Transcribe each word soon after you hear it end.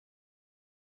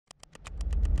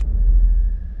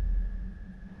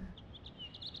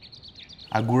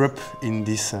I grew up in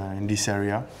this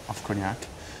area of cognac,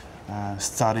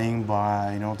 starting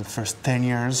by the first 10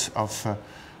 years of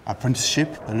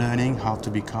apprenticeship, learning how to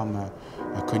become a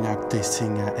cognac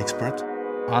tasting expert.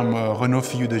 I'm Renaud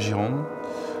Fillioux de Gironde.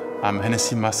 I'm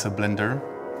Hennessy master blender,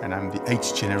 and I'm the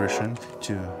 8th generation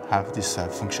to have this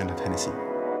function at Hennessy.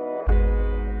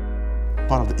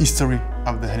 Part of the history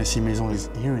of the Hennessy Maison is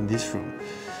here in this room.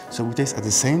 So we taste at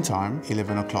the same time,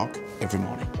 11 o'clock every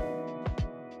morning.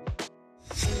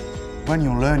 When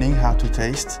you're learning how to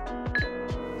taste,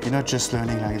 you're not just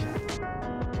learning like that.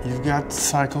 You've got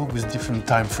cycle with different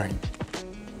time frame.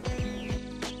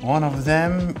 One of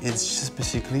them is just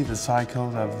basically the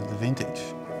cycle of the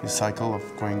vintage, the cycle of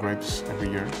growing grapes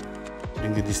every year,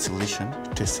 doing the distillation,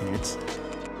 testing it.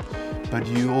 But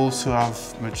you also have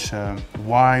much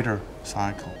wider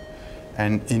cycle.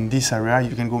 And in this area,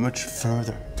 you can go much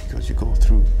further because you go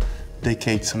through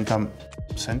decades, sometimes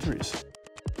centuries.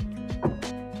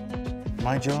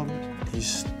 My job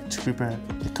is to prepare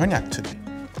the cognac today,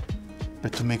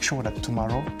 but to make sure that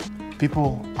tomorrow,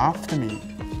 people after me,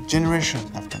 generations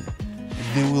after me,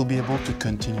 they will be able to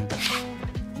continue that.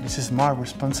 This is my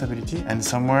responsibility, and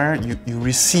somewhere you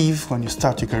receive, when you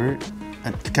start your career,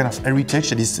 a kind of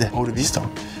heritage that is the eau de vie stock.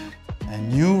 A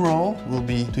new role will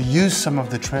be to use some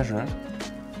of the treasure,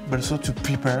 but also to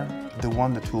prepare the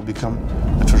one that will become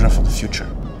a treasure for the future.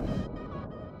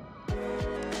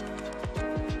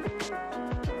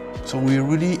 So we're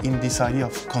really in this idea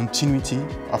of continuity,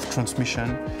 of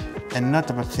transmission, and not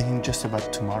about thinking just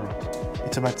about tomorrow.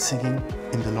 It's about thinking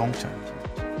in the long term.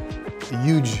 A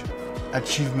huge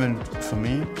achievement for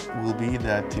me will be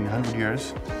that in 100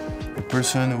 years, the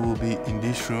person who will be in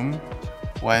this room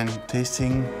when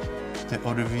tasting the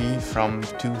eau de vie from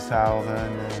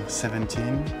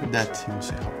 2017, that he will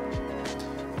say, oh,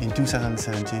 in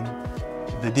 2017,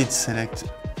 they did select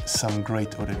some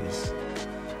great eau de vie.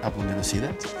 I will never see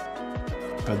that.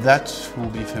 But that will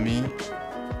be, for me,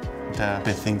 the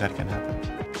best thing that can happen.